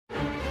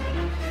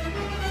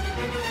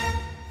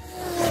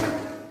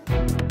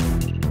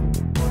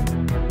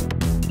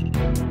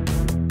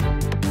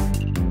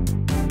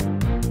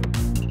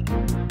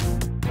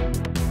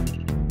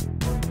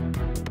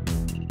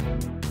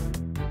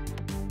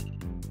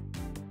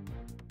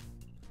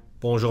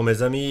Bonjour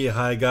mes amis,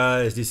 hi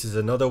guys, this is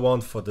another one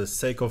for the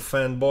Seiko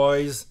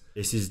fanboys.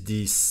 This is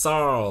the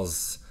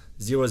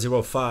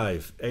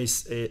SARZ005,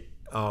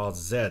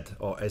 S-A-R-Z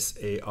or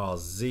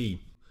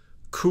S-A-R-Z.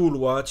 Cool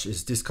watch,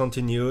 is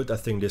discontinued. I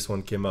think this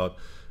one came out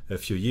a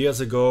few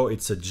years ago.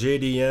 It's a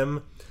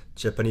JDM,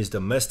 Japanese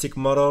domestic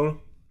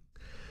model.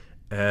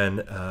 And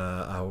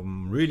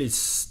I'm really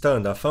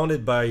stunned. I found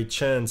it by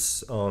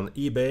chance on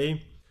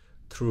eBay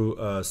through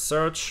a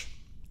search.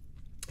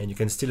 And you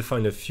can still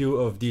find a few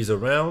of these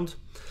around.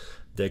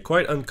 They're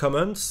quite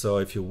uncommon, so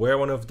if you wear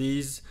one of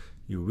these,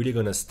 you're really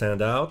gonna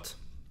stand out.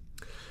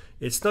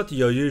 It's not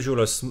your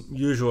usual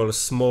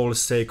small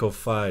Seiko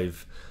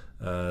 5.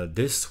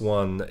 This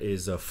one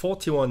is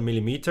 41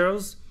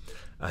 millimeters.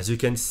 As you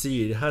can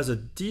see, it has a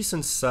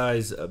decent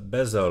size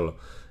bezel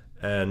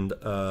and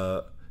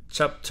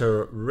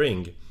chapter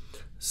ring.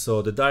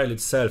 So the dial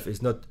itself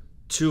is not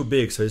too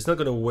big, so it's not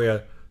gonna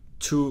wear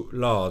too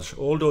large.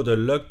 Although the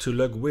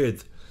lug-to-lug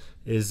width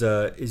is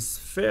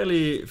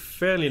fairly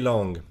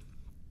long,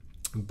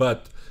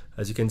 but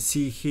as you can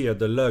see here,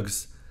 the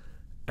lugs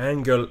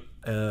angle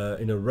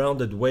in a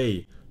rounded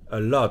way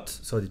a lot,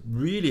 so it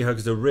really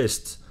hugs the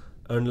wrist,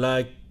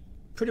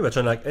 pretty much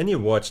unlike any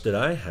watch that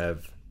I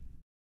have.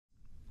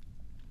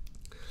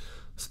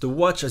 So the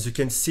watch, as you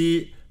can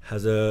see,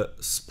 has a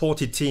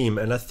sporty theme,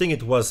 and I think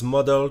it was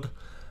modeled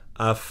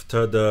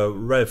after the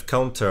rev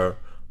counter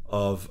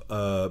of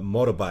a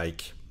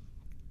motorbike.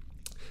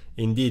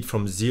 Indeed,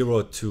 from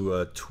 0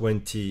 to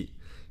 20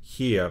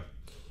 here,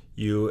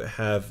 you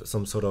have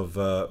some sort of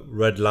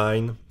red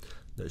line,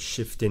 the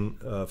shifting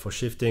for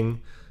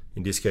shifting.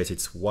 In this case,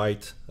 it's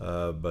white,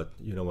 but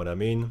you know what I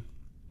mean.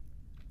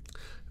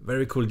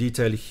 Very cool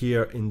detail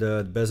here in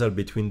the bezel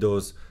between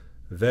those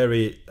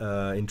very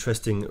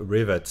interesting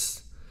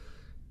rivets.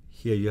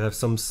 Here you have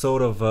some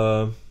sort of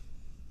I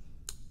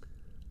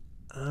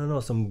don't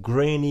know, some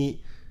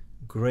grainy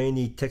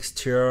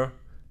texture,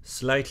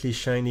 slightly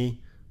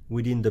shiny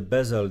within the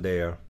bezel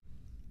there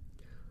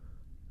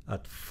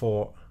at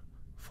four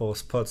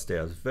spots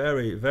there. It's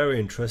very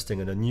interesting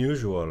and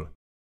unusual.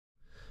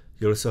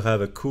 You also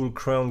have a cool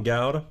crown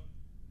guard,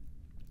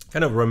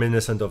 kind of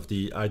reminiscent of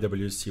the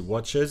IWC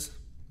watches.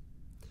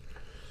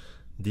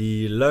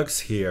 The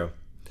lugs here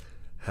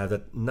have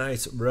that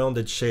nice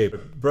rounded shape,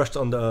 brushed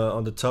on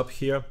the top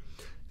here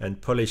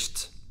and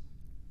polished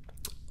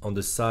on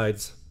the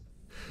sides.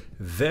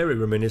 Very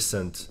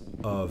reminiscent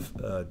of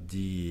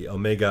the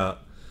Omega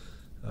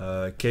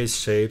case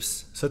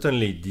shapes.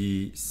 Certainly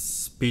the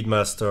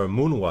Speedmaster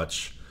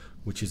Moonwatch,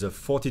 which is a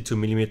 42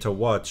 millimeter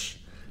watch,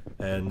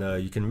 and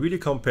you can really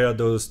compare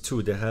those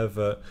two.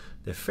 They're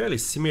fairly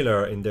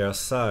similar in their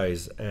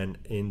size and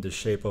in the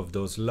shape of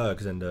those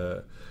lugs and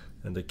the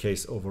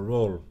case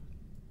overall.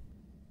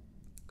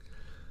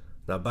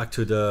 Now back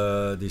to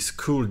this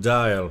cool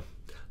dial.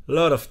 A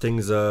lot of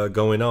things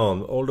going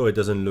on, although it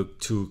doesn't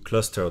look too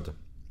clustered.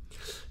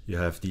 You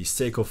have the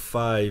Seiko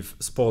 5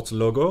 Sports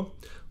logo,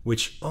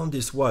 which on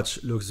this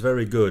watch looks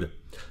very good.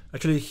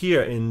 Actually,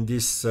 here in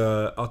this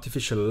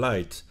artificial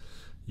light,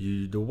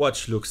 the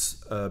watch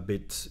looks a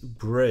bit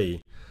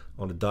gray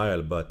on the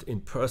dial, but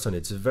in person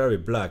it's very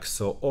black,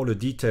 so all the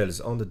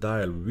details on the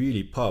dial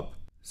really pop.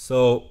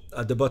 So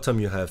at the bottom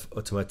you have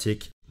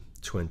automatic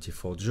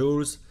 24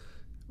 joules,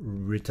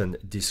 written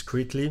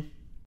discreetly.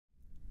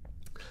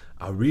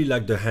 I really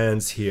like the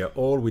hands here,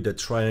 all with a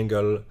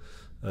triangle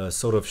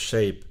sort of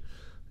shape.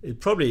 It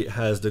probably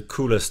has the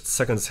coolest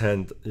seconds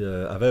hand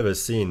I've ever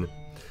seen,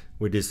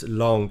 with this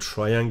long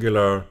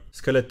triangular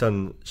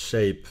skeleton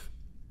shape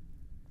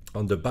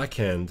on the back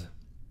end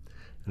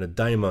and a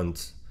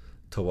diamond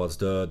towards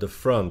the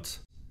front.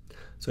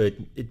 So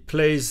it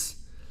plays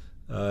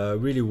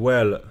really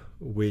well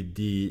with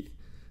the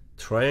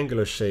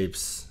triangular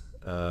shapes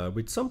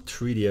with some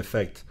 3D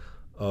effect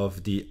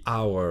of the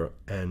hour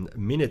and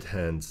minute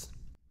hands.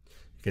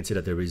 You can see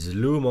that there is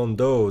lume on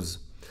those.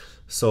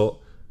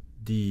 So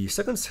the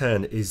seconds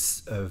hand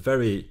is a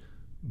very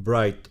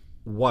bright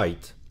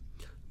white,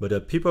 but the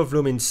peep of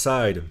lume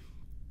inside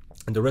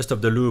and the rest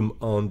of the lume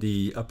on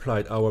the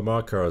applied hour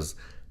markers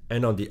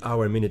and on the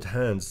hour and minute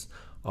hands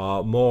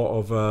are more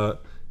of a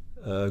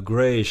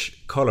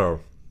grayish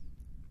color.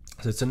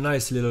 So it's a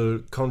nice little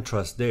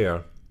contrast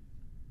there.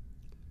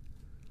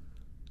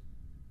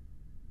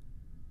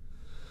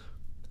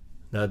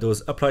 Now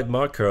those applied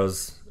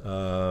markers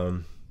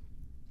are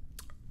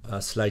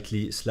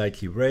slightly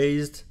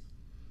raised.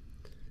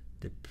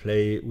 They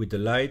play with the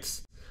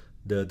lights.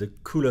 The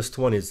coolest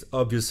one is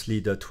obviously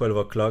the 12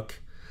 o'clock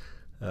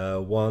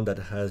one that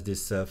has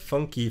this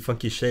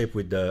funky shape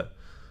with the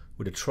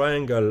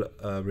triangle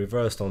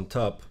reversed on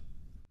top.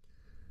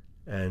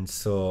 And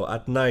so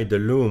at night the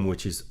lume,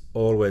 which is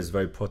always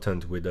very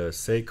potent with the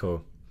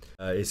Seiko,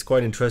 is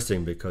quite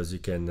interesting because you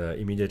can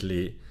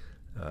immediately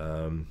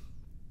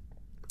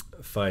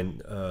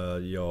find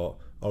your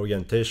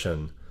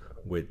orientation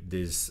with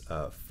this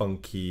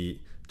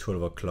funky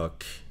 12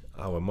 o'clock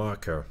hour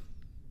marker.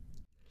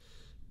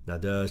 Now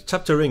the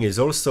chapter ring is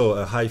also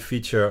a high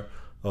feature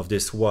of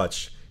this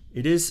watch.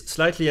 It is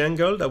slightly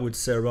angled, I would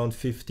say around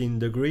 15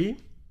 degree.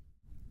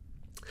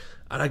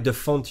 I like the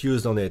font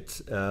used on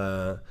it.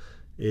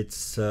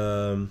 It's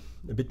a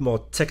bit more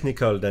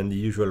technical than the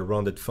usual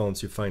rounded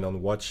fonts you find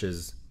on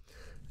watches,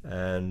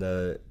 and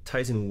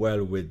ties in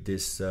well with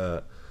this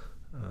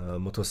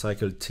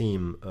motorcycle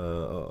theme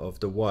of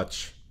the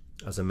watch.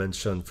 As I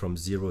mentioned, from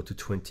 0 to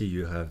 20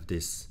 you have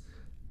this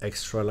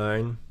extra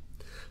line.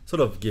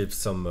 Sort of gives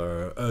some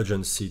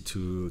urgency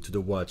to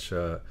the watch.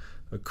 A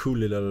cool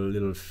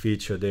little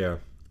feature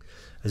there.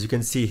 As you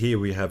can see here,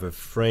 we have a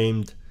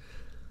framed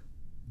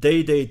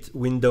date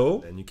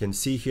window, and you can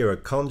see here a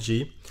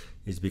kanji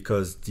is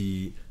because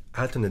the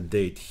alternate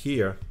date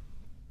here,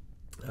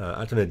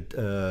 alternate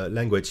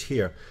language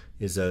here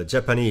is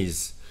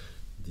Japanese,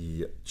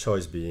 the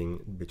choice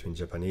being between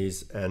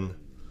Japanese and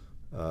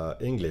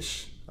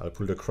English. I'll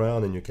pull the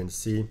crown and you can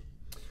see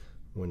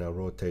when I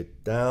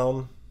rotate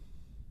down,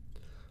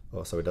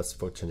 oh sorry, that's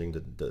for changing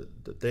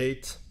the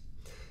date,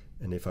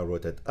 and if I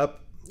rotate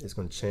up, it's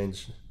going to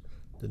change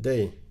the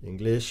day.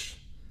 English,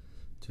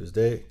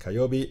 Tuesday,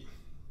 Kayobi,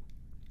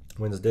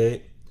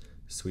 Wednesday,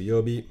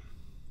 Suiyobi,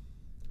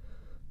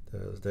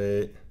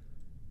 Thursday,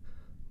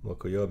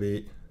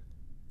 Mokoyobi,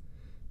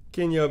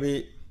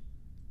 Kinyobi,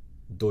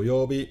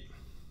 Doyobi,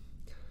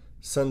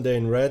 Sunday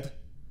in red,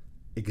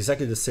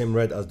 exactly the same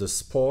red as the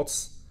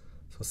sports.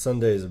 So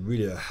Sunday is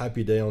really a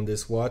happy day on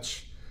this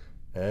watch.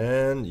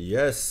 And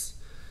yes,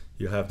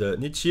 you have the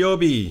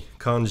Nichiyobi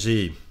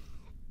kanji.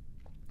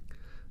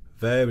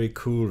 Very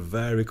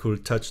cool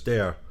touch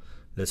there.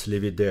 Let's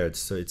leave it there.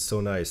 It's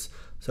so nice.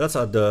 So that's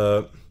at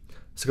the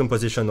second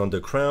position on the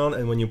crown,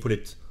 and when you put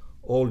it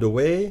all the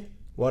way,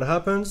 what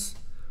happens?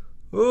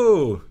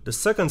 Oh, the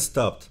second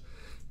stopped.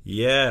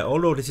 Yeah,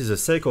 although this is a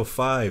Seiko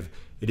 5,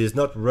 it is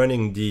not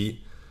running the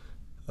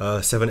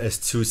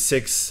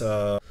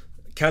 7S26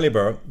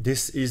 caliber.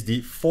 This is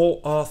the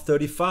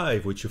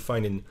 4R35, which you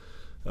find in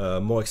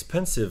more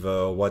expensive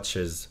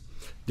watches.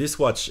 This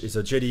watch is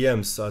a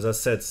JDM, so as I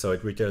said, so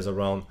it retails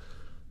around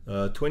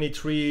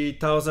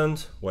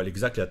 23,000, well,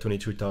 exactly at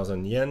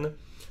 23,000 yen.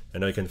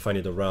 And now you can find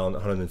it around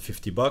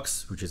 150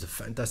 bucks, which is a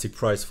fantastic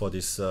price for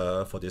this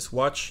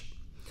watch.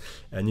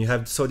 And you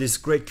have this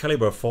great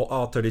caliber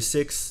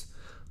 4R36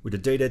 with the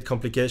date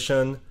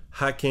complication,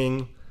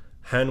 hacking,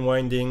 hand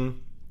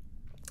winding,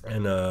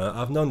 and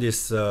I've known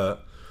this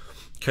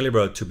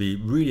caliber to be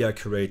really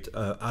accurate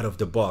out of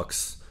the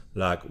box,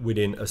 like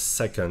within a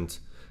second,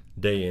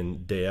 day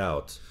in, day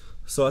out.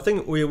 So I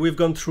think we've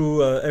gone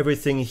through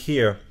everything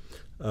here.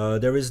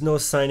 There is no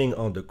signing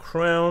on the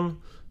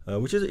crown,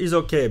 which is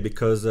okay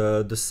because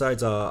the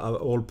sides are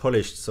all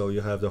polished, so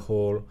you have the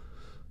whole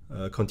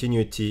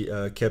continuity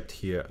kept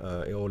here,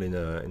 all in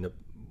a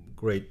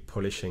great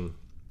polishing.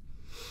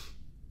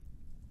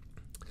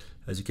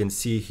 As you can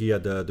see here,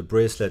 the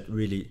bracelet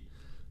really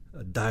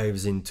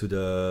dives into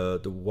the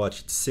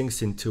watch. It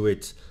sinks into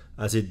it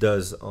as it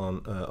does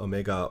on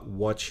Omega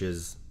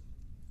watches.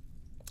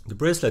 The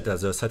bracelet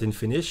has a satin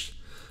finish,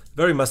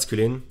 very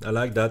masculine. I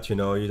like that. You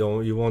know,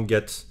 you won't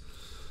get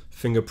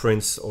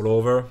fingerprints all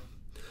over.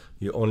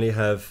 You only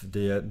have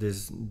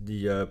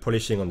the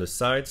polishing on the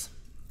sides.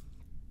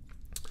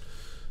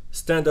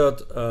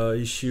 Standard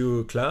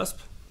issue clasp,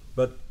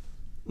 but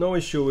no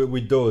issue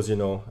with those. You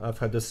know, I've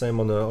had the same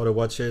on the other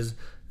watches,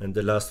 and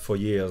they last for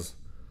years.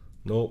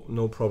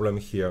 No problem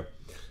here.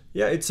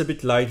 Yeah, it's a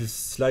bit light. It's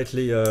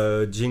slightly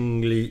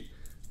jangly,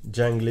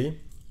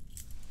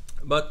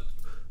 but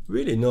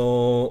really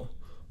no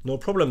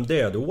problem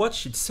there. The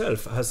watch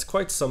itself has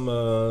quite some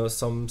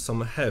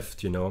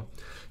heft. You know,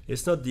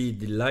 it's not the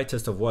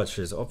lightest of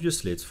watches.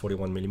 Obviously, it's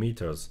 41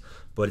 millimeters,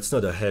 but it's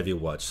not a heavy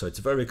watch, so it's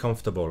very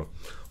comfortable.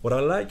 What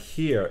I like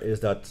here is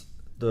that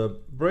the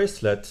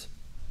bracelet,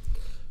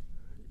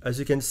 as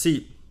you can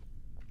see,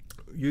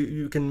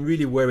 you can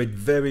really wear it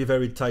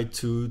very tight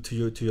to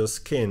your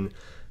skin,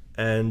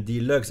 and the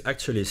lugs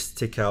actually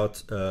stick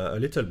out a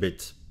little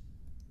bit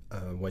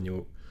when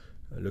you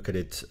look at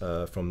it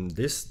from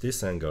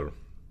this angle.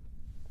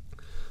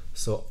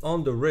 So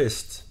on the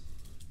wrist,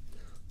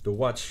 the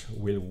watch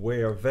will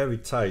wear very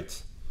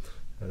tight,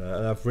 and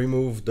I've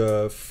removed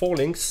the 4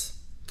 links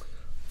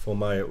for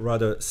my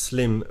rather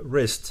slim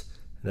wrist,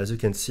 and as you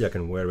can see, I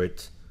can wear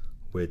it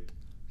with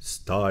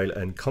style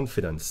and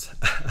confidence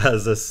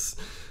as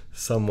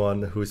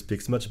someone who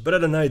speaks much better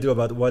than I do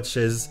about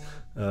watches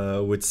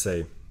would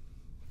say.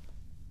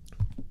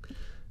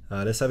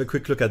 Let's have a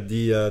quick look at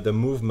the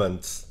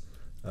movement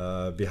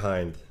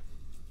behind.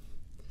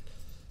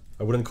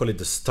 I wouldn't call it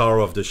the star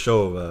of the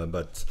show,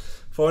 but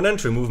for an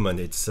entry movement,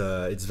 it's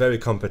very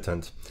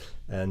competent.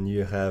 And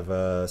you have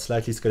a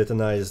slightly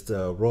skeletonized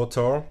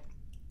rotor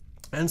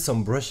and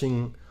some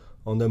brushing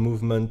on the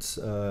movement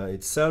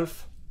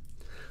itself,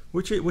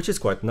 which is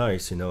quite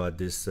nice, you know, at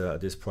this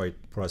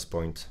price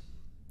point.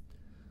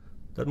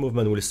 That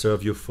movement will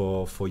serve you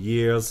for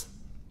years,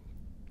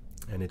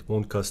 and it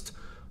won't cost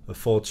a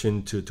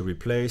fortune to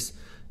replace.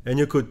 And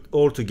you could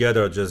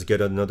altogether just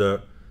get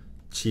another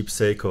cheap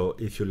Seiko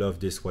if you love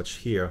this watch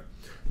here,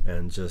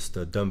 and just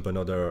dump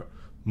another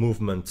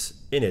movement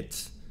in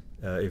it,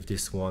 if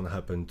this one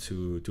happened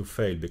to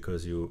fail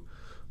because you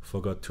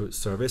forgot to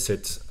service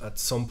it at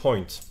some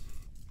point.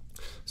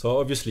 So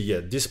obviously,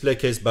 yeah, display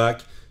case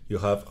back, you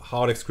have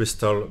Harlex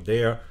crystal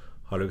there,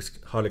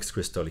 Harlex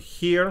crystal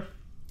here,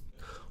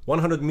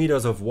 100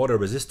 meters of water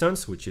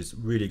resistance, which is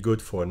really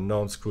good for a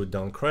non-screwed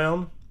down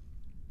crown.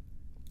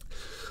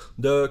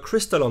 The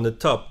crystal on the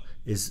top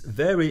is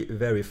very,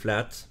 very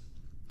flat,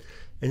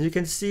 and you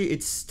can see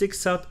it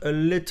sticks out a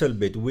little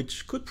bit,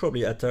 which could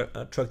probably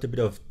attract a bit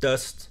of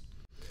dust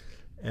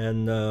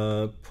and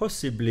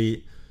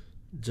possibly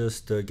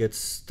just get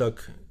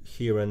stuck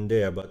here and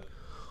there. But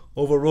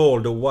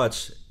overall, the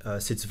watch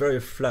sits very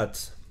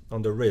flat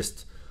on the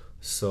wrist,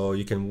 so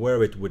you can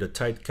wear it with a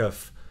tight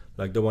cuff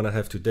like the one I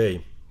have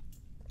today.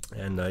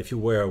 And if you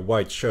wear a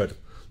white shirt,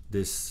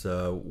 this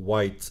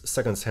white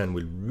seconds hand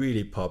will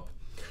really pop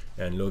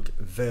and look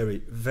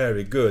very,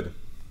 very good.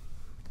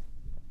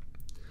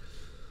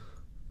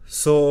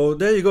 So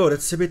there you go,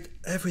 that's a bit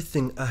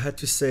everything I had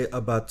to say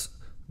about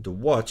the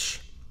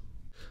watch.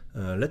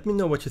 Let me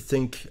know what you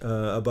think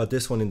about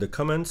this one in the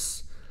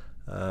comments.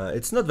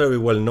 It's not very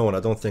well known.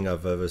 I don't think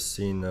I've ever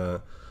seen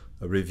a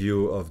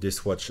review of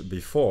this watch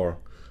before,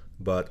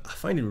 but I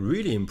find it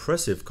really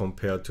impressive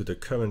compared to the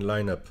current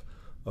lineup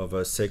of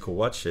Seiko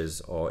watches,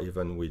 or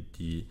even with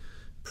the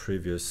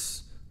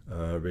previous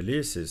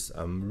releases.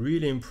 I'm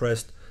really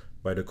impressed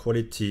by the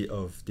quality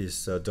of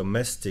this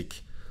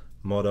domestic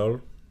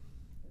model.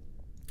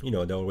 You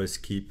know, they always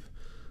keep,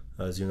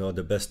 as you know,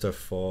 the best stuff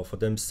for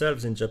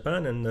themselves in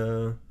Japan,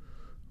 and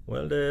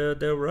well,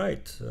 they're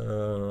right.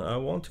 I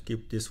want to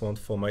keep this one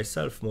for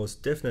myself,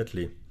 most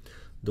definitely.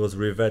 Those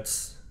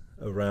rivets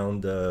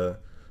around the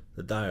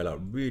dial are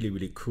really,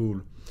 really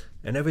cool,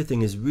 and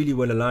everything is really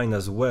well aligned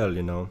as well,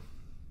 you know.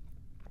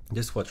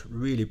 This watch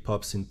really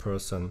pops in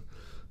person,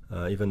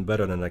 even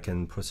better than I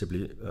can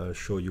possibly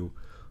show you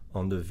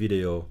on the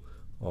video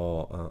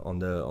or on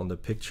the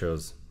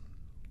pictures.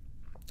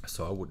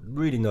 So I would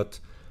really not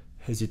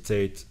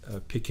hesitate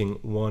picking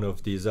one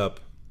of these up.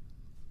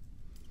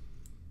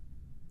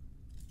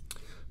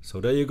 So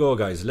there you go,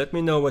 guys. Let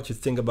me know what you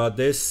think about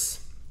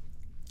this.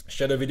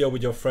 Share the video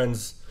with your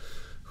friends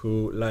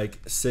who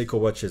like Seiko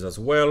watches as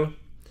well,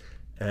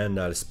 and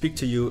I'll speak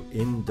to you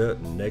in the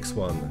next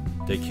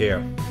one. Take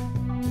care.